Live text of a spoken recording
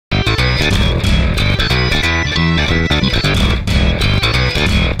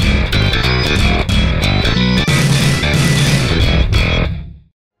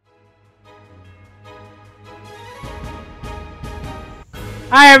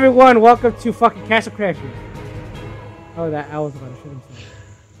Hi everyone, welcome to fucking Castle Crashers. Oh, that I was about to shoot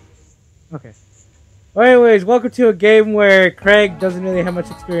himself. Okay. Well, anyways, welcome to a game where Craig doesn't really have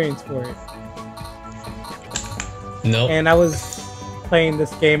much experience for it. Nope. And I was playing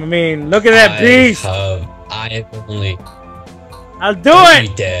this game. I mean, look at that beast! I only. I'll do it!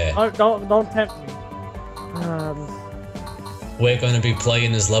 You dare. Oh, don't tempt me. We're going to be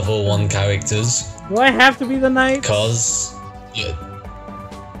playing as level 1 characters. Do I have to be the knight? Cause,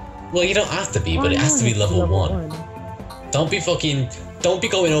 well, you don't have to be, but it has to be level 1. Don't be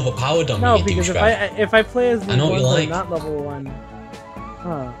going overpowered on me, you because douchebag. if I play as the I know what you like. not level 1.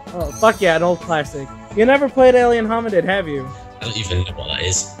 Oh, fuck yeah, an old classic. You never played Alien Hominid, have you? I don't even know what that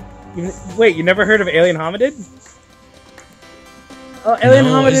is. Wait, you never heard of Alien Hominid? Oh, Alien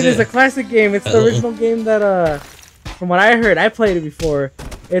Hominid is a classic game. It's the original game that, from what I heard, I played it before.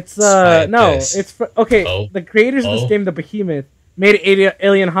 It's, okay, the creators of this game, the Behemoth, made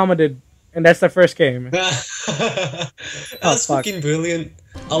Alien Hominid, and that's their first game. That's fucking brilliant.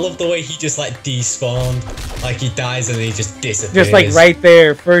 I love the way he just, like, despawned. Like, he dies and then he just disappears. Just, like, right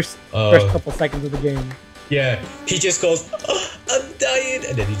there, first couple seconds of the game. Yeah, he just goes, oh, I'm dying,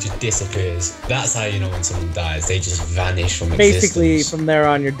 and then he just disappears. That's how you know when someone dies. They just vanish from existence. Basically, from there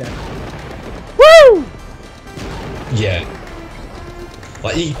on, you're dead. Woo! Yeah.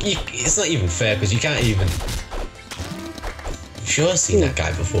 Like, it's not even fair, because you can't even... I'm sure I've seen that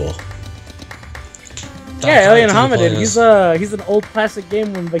guy before. Yeah, Alien Hominid. He's an old classic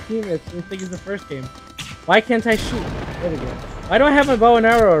game when Behemoth. I think it's the first game. Why can't I shoot? There we go. Why do I have my bow and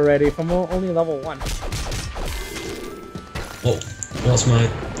arrow already if I'm only level 1? Whoa, what's my...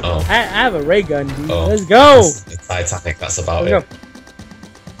 Oh. I have a ray gun, dude. Oh. Let's go! It's Titanic, that's about it.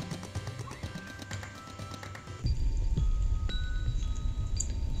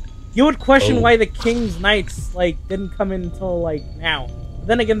 You would question why the King's Knights, like, didn't come in until, like, now. But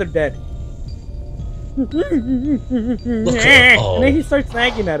then again, they're dead. Look at, And then he starts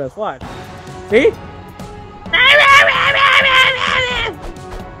nagging at us. Watch. See?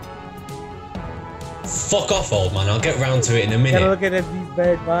 Fuck off, old man. I'll get round to it in a minute. Gotta look at these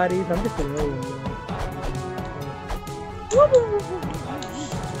dead bodies. I'm just enrolling.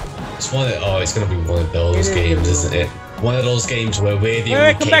 It's gonna be one of those games, isn't it? One of those games where we're the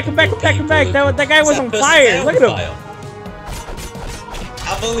only come back. That guy was on fire. Look at him.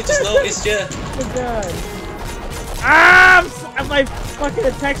 I've only just noticed you. Oh god. Ah, my fucking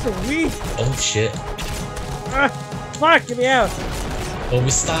attacks are weak. Oh shit. Fuck, get me out. Oh, we're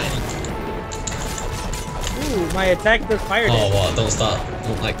starting. Ooh, my attack does fire damage. Oh, what?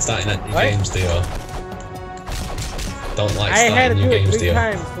 Don't like starting at new games, do you? Don't like starting new games, do you? I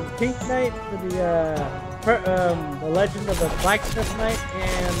had to do it 3 times. For the Pink Knight, for the Legend of the Blacksmith Knight,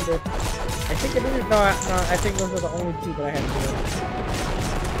 and I think it is. No, I think those are the only 2 that I had to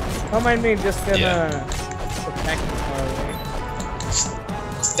do. Don't mind me, just gonna attack them far away.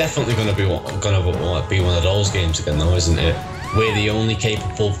 It's definitely gonna be one of those games again, though, isn't it? We're the only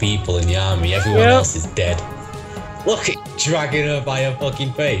capable people in the army. Everyone else is dead. Look at dragging her by her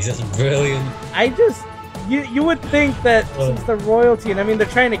fucking face. That's brilliant. You would think that since they're royalty, and I mean they're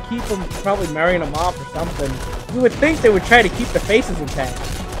trying to keep them, probably marrying them off or something, you would think they would try to keep the faces intact.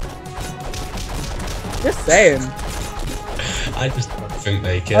 Just saying. I just don't think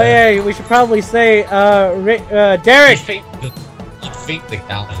they can. Oh yeah, we should probably say, Derek! You'd think the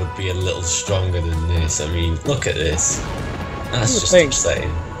guy would be a little stronger than this. I mean, look at this. That's just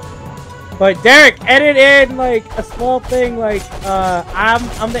insane. But Derek, edit in like a small thing like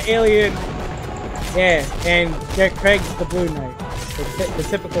I'm the alien, yeah, and Craig's the blue knight, the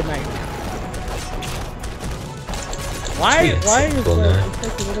typical knight. Why is it's like a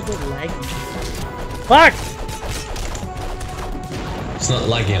little bit laggy? Fuck! It's not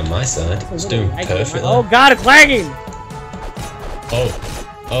laggy on my side. It's doing perfectly. Oh god, it's lagging! Oh.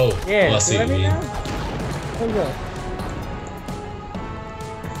 Yeah, well, I see what you mean. Now?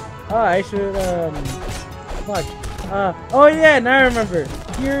 Oh, I should, fuck. Oh yeah, now I remember.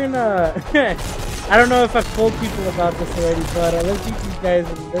 Here in, I don't know if I've told people about this already, but let's beat these guys,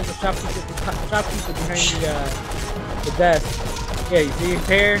 and there's a shopkeeper behind the desk. Yeah, you see his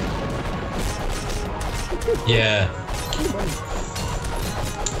hair? Yeah.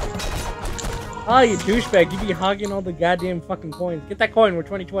 Oh, you douchebag, you be hogging all the goddamn fucking coins. Get that coin, we're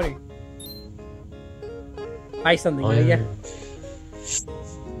 2020. Buy something, yeah.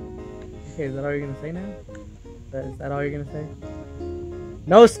 Okay, is that all you're gonna say now? Is that all you're gonna say?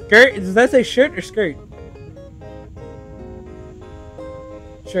 No skirt? Does that say shirt or skirt?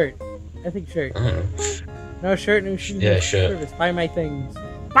 Shirt. I think shirt. No shirt, no shoes. Yeah, no shirt. Service. Buy my things.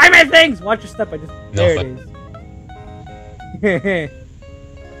 Buy my things! Watch your step, I just... No, there it is.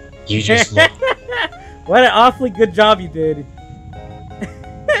 You just mop. What an awfully good job you did.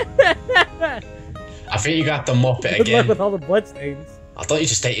 I think you got to mop it Good again. luck with all the bloodstains. I thought you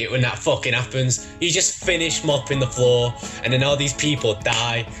just hate it when that fucking happens. You just finish mopping the floor, and then all these people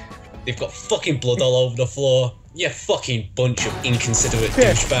die. They've got fucking blood all over the floor. You fucking bunch of inconsiderate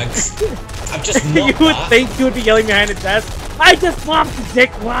douchebags. I've just mopped You would that. think you would be yelling behind the desk. I just mopped the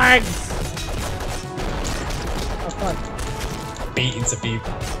dick wags. Oh fuck. Beating to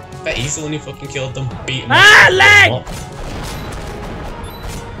people. Bet he's the one who fucking killed them. Beating them. Ah, lag!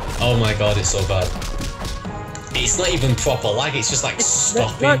 Oh my god, it's so bad. It's not even proper lag, it's just like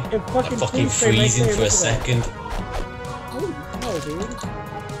stopping. Like fucking freezing for a second. Holy hell, dude.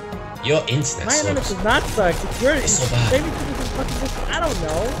 Your internet My internet sucks. does not suck. It's yours. It's so bad. Maybe because it's fucking just, I don't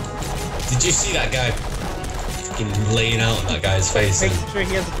know. Did you see that guy fucking laying out on that guy's face? Making sure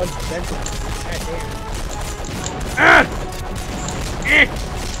he has a bunch of dentures. God damn. Ah! Eh!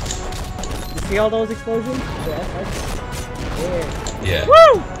 You see all those explosions? Yeah. Yeah.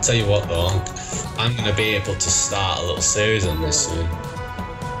 Woo! Tell you what though, I'm gonna be able to start a little series on this soon.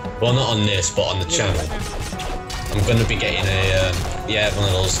 Well, not on this, but on the channel. I'm gonna be getting a one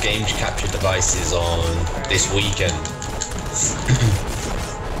of those game capture devices on this weekend.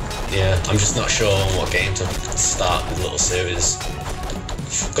 Yeah, I'm just not sure on what game to start the little series,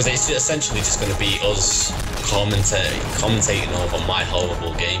 because it's essentially just gonna be us commentating over my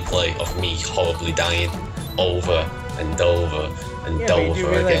horrible gameplay of me horribly dying over and over and Yeah, but you do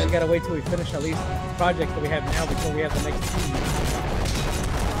over realize again. you gotta wait till we finish at least the project that we have now before we have the next team.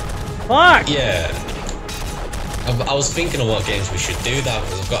 Fuck! Yeah. I was thinking of what games we should do that,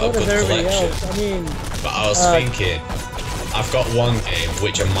 because I've got a good collection. Else. I mean, But I was thinking, I've got one game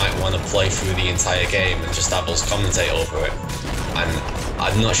which I might want to play through the entire game and just have us commentate over it. And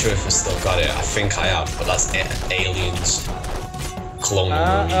I'm not sure if I still got it. I think I have, but that's Aliens Colonial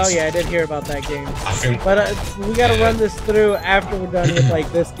Marines. oh yeah, I did hear about that game. I think. But we gotta run this through after we're done with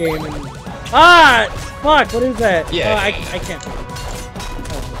like this game and. Ah! Fuck! What is that? Yeah. I can't.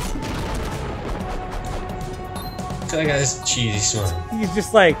 That guy's cheesy smile. He's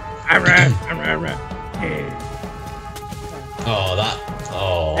just like. Oh, that.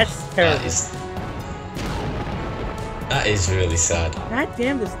 Oh. That's terrible. That is really sad. God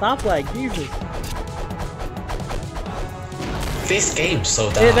damn the stop lag, Jesus. This game's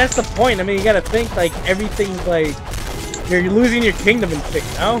so dark. Yeah, that's the point. I mean, you gotta think like everything's like you're losing your kingdom and shit,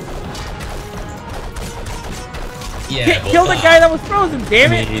 you know? Yeah, Kill the guy that was frozen,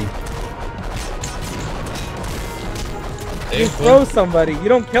 damn it! You froze somebody. You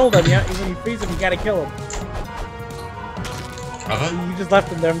don't kill them. When you freeze them, you gotta kill them. You just left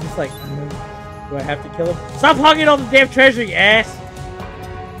them there. I'm just like, do I have to kill him? Stop hogging all the damn treasure, you ass!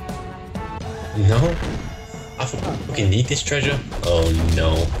 No. I fucking need this treasure. Oh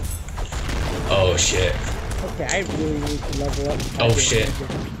no. Oh shit. Okay, I really need to level up. Oh shit.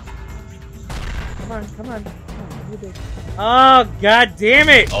 Come on. Oh, god damn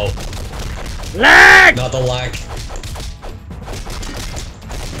it! Oh. Lag! Not the lag.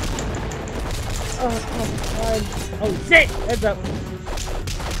 Oh, come on. Oh shit! Heads up.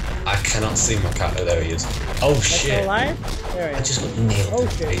 I cannot see my cat. Oh, there he is. Oh shit. Alive? There I I just got nailed in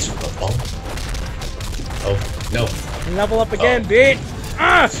the face with a bomb. Oh, no. Level up again, bitch!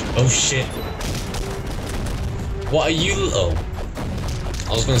 Ah! Oh shit. What are you? Oh.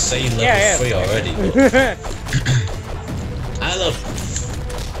 I was gonna say level 3 already, but... I love...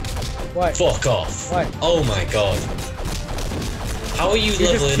 What? Fuck off. What? Oh my god. How are you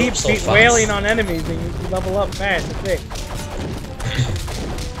leveling up so keep fast? wailing on enemies and you level up fast, that's it.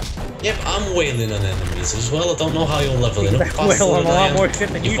 Yep, I'm wailing on enemies as well. I don't know how you're leveling up faster wail on than a I lot am. more shit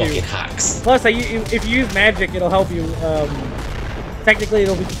than you do. fucking hacks. Plus, if you use magic, it'll help you. Technically,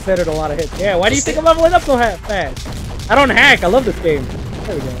 it'll be considered a lot of hits. Yeah, why do you think I'm leveling up so fast? I don't hack. I love this game.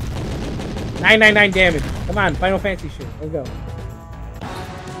 There we go. 999 damage. Come on, Final Fantasy shit. Let's go.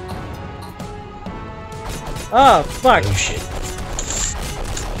 Oh, fuck. Oh shit.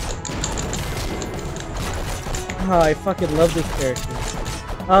 Oh, I fucking love this character.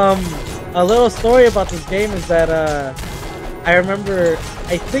 A little story about this game is that, I remember,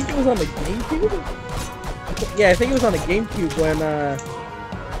 I think it was on the GameCube? Yeah, I think it was on the GameCube when, I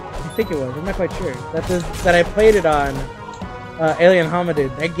think it was, I'm not quite sure, that I played it on, Alien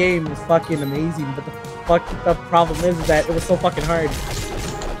Hominid. That game is fucking amazing, but the problem is that it was so fucking hard.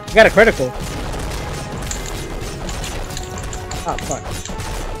 You got a critical. Oh, fuck.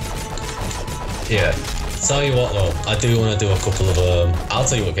 Yeah. Tell you what though, I do want to do a couple of I'll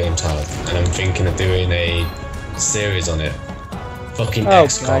tell you what game's hard, and I'm thinking of doing a series on it. Fucking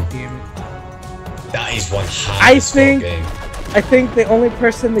XCOM. God damn it. That is one hard game. I think the only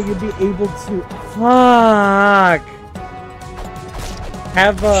person that you'd be able to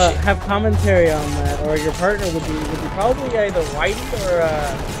have commentary on that, or your partner would be probably either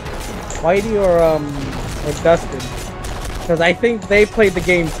Whitey or Dustin, because I think they played the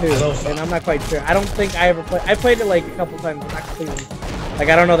game too, and I'm not quite sure. I don't think I ever played. I played it like a couple times, not completely. Like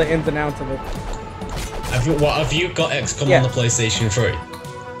I don't know the ins and outs of it. Have you got XCOM on the PlayStation 3?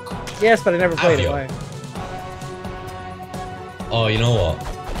 Yes, but I never played it. Why? Oh, you know what?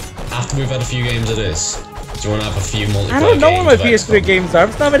 After we've had a few games of this, do you want to have a few multiplayer games? I don't know what my PS3 games are.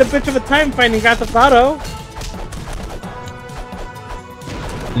 I'm still having a bitch of a time finding Grand Theft Auto.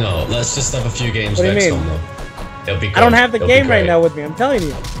 No, let's just have a few games of XCOM though. It'll be good. I don't have the game right now with me, I'm telling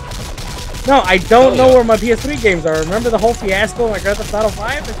you. No, I don't know where my PS3 games are. Remember the whole fiasco on Grand Theft Auto 5?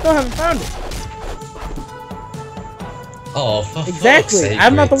 I still haven't found it. Oh, for exactly. Fuck's sake,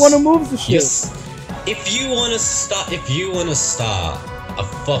 I'm not the one who moves the shit. If you wanna start a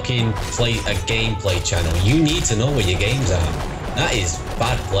fucking gameplay channel, you need to know where your games are. That is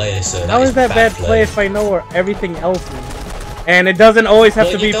bad play, sir. How is that bad play if I know where everything else is? And it doesn't always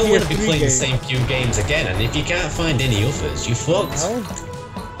have to be PS3 games. You don't want to be playing the same few games again, and if you can't find any others, you fucked. No.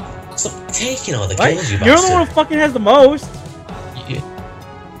 Stop taking all the kills, you bastard. You're the one who fucking has the most.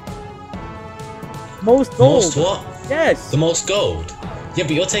 Most gold. Most what? Yes. The most gold? Yeah,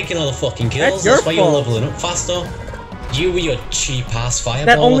 but you're taking all the fucking kills. That's why you're leveling up faster. You with your cheap ass fireball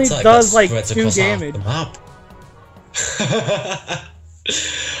that only does like 2 damage.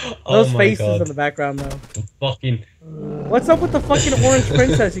 Those faces in the background though. The fucking. What's up with the fucking orange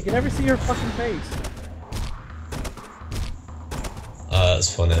princess? You can never see her fucking face.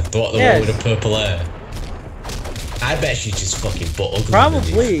 That's funny. The one with the purple hair. I bet she's just fucking butt ugly.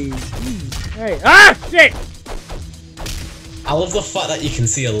 Probably. Right. Ah shit! I love the fact that you can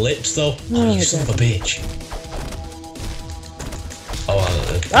see her lips though. Oh, you son of a bitch.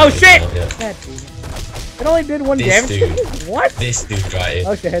 Oh shit! Yeah. It only did 1 damage. What? This dude right here.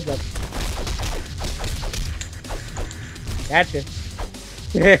 Oh shit, heads up. Gotcha.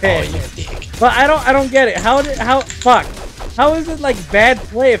 Oh, you dick. But I don't get it. How is it like bad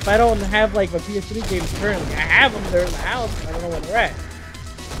play if I don't have like my PS3 games currently? I have them, they're in the house, but I don't know where they're at.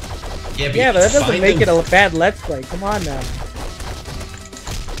 Yeah, but that doesn't make it a bad Let's Play. Come on now.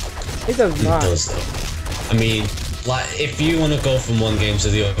 It does not. It does though. I mean, like, if you want to go from one game to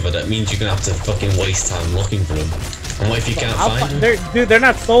the other, that means you're gonna have to fucking waste time looking for them. And what if you can't find them? Dude, they're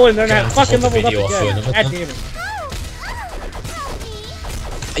not stolen, they're not fucking leveled up again. God damn it.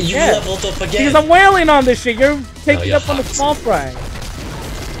 You leveled up again? Because I'm wailing on this shit, you're taking up on the small fry.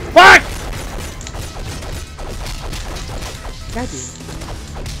 Fuck! God damn it.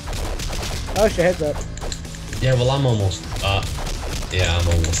 Oh shit, heads up. Yeah, well I'm almost, yeah, I'm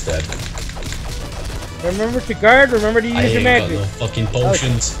almost dead. Remember to guard, remember to use your magic. I ain't got no fucking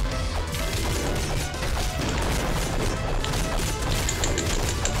potions.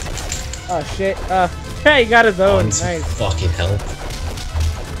 Oh shit, yeah, he got his own, nice. Fucking hell.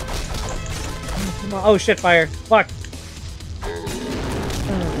 Come on. Oh shit, fire. Fuck.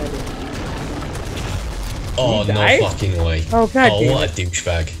 Oh, no fucking way. Oh god damn. Oh, what a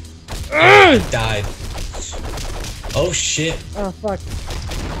douchebag. I died. Oh shit. Oh fuck.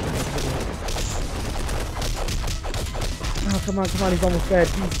 Oh come on, he's almost dead.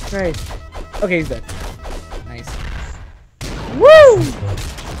 Jesus Christ. Okay, he's dead. Nice. Woo!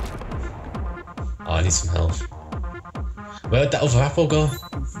 Oh, I need some health. Where'd that other apple go?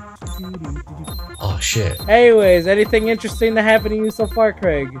 Oh shit. Anyways, anything interesting to happen to you so far,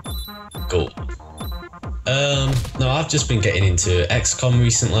 Craig? Cool. No, I've just been getting into XCOM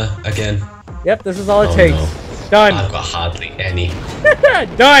recently, again. Yep, this is all it takes. No. Done. I've got hardly any.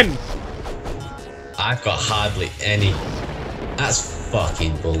 Done! I've got hardly any. That's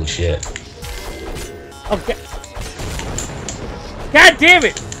fucking bullshit. Okay. God damn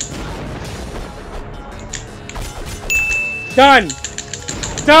it! Done!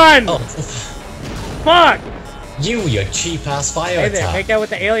 Done! Oh. Fuck! You, your cheap ass fire attack. Hey there, make out with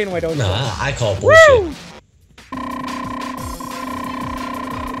the alien, why don't you? Nah, I call bullshit. Woo!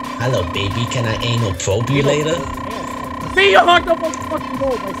 Hello, baby, can I anal probe you later? See, you locked up on fucking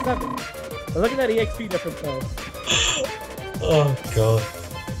gold by 7. But look at that EXP difference though. Oh god.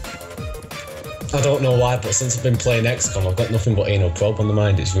 I don't know why, but since I've been playing XCOM, I've got nothing but anal probe on the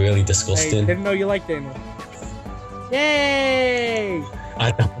mind. It's really disgusting. Hey, didn't know you liked anal. Yay!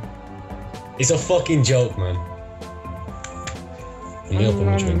 I know. It's a fucking joke, man. Let me open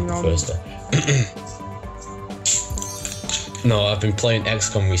my drink first. No, I've been playing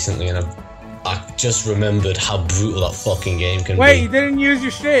XCOM recently, and I just remembered how brutal that fucking game can be. Wait, you didn't use your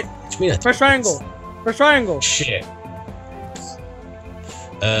shit. What do you mean? Press triangle. Press triangle. Shit.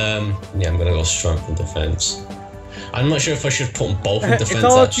 Yeah, I'm gonna go strength and defense. I'm not sure if I should put them both in defense. It's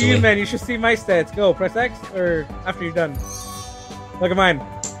all up to actually. you, man. You should see my stats. Go, press X or after you're done. Look at mine.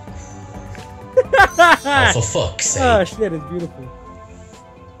 Oh, for fuck's sake. Oh shit, it's beautiful.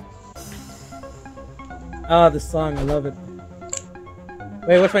 Oh, this song, I love it.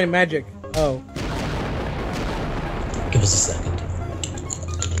 Wait, what's my magic? Oh. Give us a second.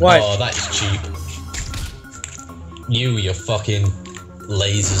 What? Oh, that's cheap. Your fucking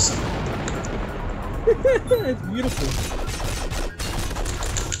lasers. It's beautiful.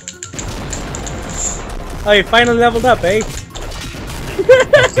 Oh, you finally leveled up, eh?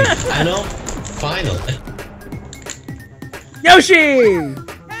 I know. Finally. Yoshi!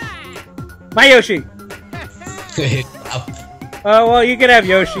 My Yoshi! Oh, well, you can have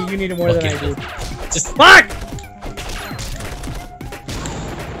Yoshi. You need it more than I do. Just fuck!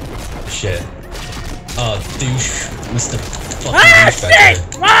 Shit. Oh, douche. Mr. Fucking shit!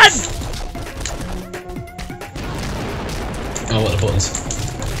 Run! Oh, what are the buttons?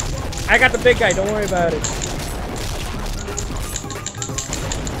 I got the big guy. Don't worry about it.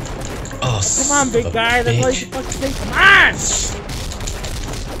 Oh, come on, big guy. That's all you can fucking say. Come on!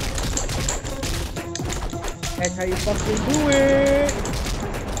 That's how you fucking do it.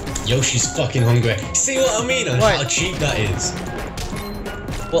 Yoshi's fucking hungry. See what I mean on what? how cheap that is?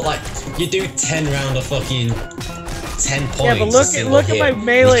 What, like, you do 10 round of fucking 10 points. Yeah, but look at my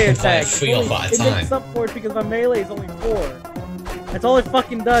melee attack. 3 off at a it time. makes up for it because my melee is only 4. That's all it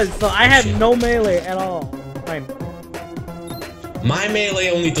fucking does. So I have no melee at all. Fine. My melee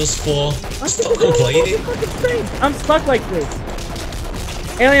only does 4. Stop complaining. I'm stuck like this.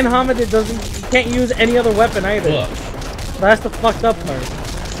 Alien Hominid doesn't. You can't use any other weapon either. What? So that's the fucked up part.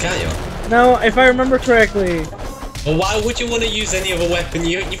 Can't you? No, if I remember correctly. Well, why would you want to use any other weapon?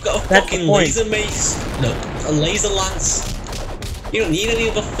 You've got a fucking laser mace. No, a laser lance. You don't need any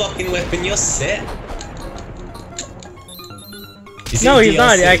other fucking weapon. You're set. No, he's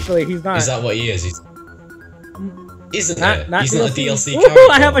not actually. He's not. Is that what he is? Isn't not, it? not he's not a DLC Ooh,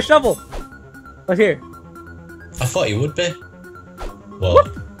 character. I have a shovel. Look here. I thought he would be.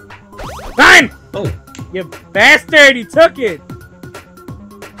 What? Fine! Oh. You bastard! He took it!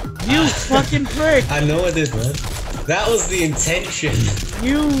 You fucking prick! I know I did, man. That was the intention.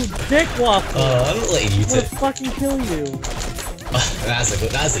 You dick waffle! Oh, I'm not letting you I'm gonna fucking kill you. That's a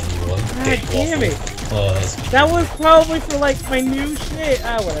new one. God Dick damn waffle. it! Oh, that was probably for like my new shit.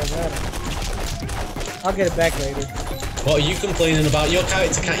 Ah, whatever. I'll get it back later. What are you complaining about? Your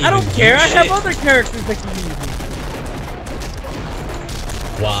character can't even I don't care. I shit. have other characters that can use it.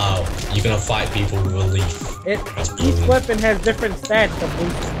 Wow, you're gonna fight people with relief. Each weapon has different stats that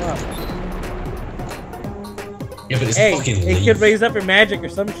boost them up. Yeah, but it's fucking it could raise up your magic or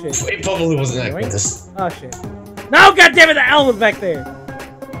some shit. It probably wasn't that good. Oh shit. No, goddammit, the owl was back there!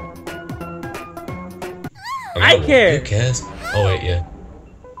 I care! Who cares? Oh wait, yeah.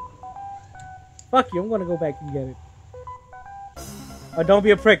 Fuck you, I'm gonna go back and get it. Oh, don't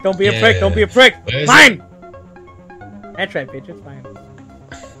be a prick, don't be a prick, don't be a prick! Fine! That's right, bitch, it's fine.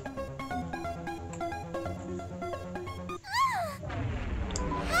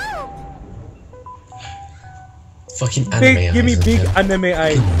 Fucking anime eyes. Give me big anime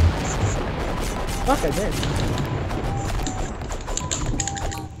eyes. Fuck, I did.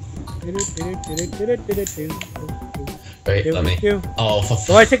 Wait, let me. Oh, for fuck.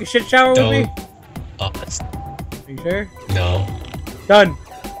 Do I take a shit shower with me? Oh, are you sure? No. Done.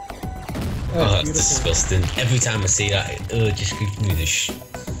 Oh, that's disgusting. Every time I see that, it just gives me the sh.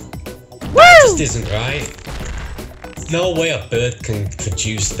 Woo! That just isn't right. No way a bird can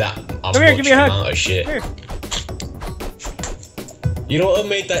produce that much amount of shit. Here. You know what would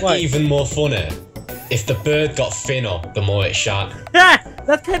make that even more funny? If the bird got thinner, the more it shot.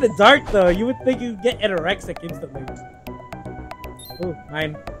 That's kind of dark though. You would think you'd get anorexic instantly. Ooh,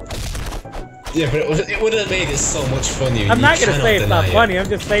 mine. Yeah, but it would have made it so much funnier. I'm not gonna say it's not funny. I'm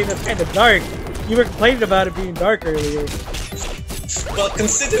just saying it's kind of dark. You were complaining about it being dark earlier. Well,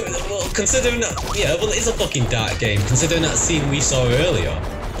 considering that, yeah, well, it is a fucking dark game. Considering that scene we saw earlier,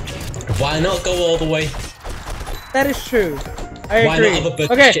 why not go all the way? That is true. I agree. Why not have a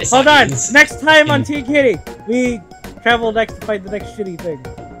bit okay, shit hold on. seconds? Next time on Team Kitty, we travel next to fight the next shitty thing.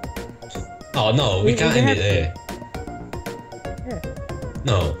 Oh no, we can't end it there. Yeah.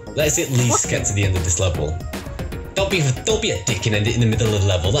 No, let's at least get to the end of this level. Don't be a dick and end it in the middle of the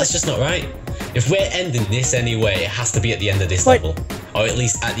level. That's just not right. If we're ending this anyway, it has to be at the end of this level, or at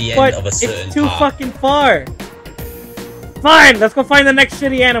least at the end of a certain it's too part. fucking far. Fine, let's go find the next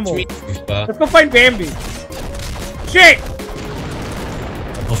shitty animal. Let's go find Bambi. Shit.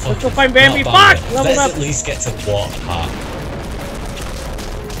 Oh, let's go find Bambi. Fuck! Level Let's up. at least get to the water part.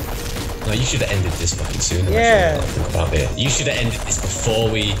 No, you should have ended this fucking sooner. Yeah. Think about it. You should have ended this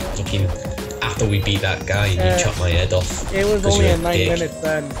before we fucking after we beat that guy and you chopped my head off. It was only in 9 minutes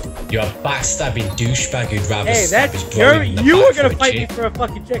then. You're a backstabbing douchebag who'd rather hey, stab that's his brother in the you back were gonna for a fight chick. me for a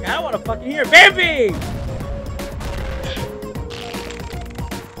fucking chick. I don't want to fucking hear Bambi.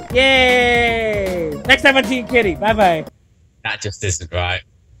 Yay! Next time on Team Kitty. Bye bye. That just isn't right.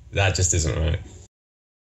 That just isn't right.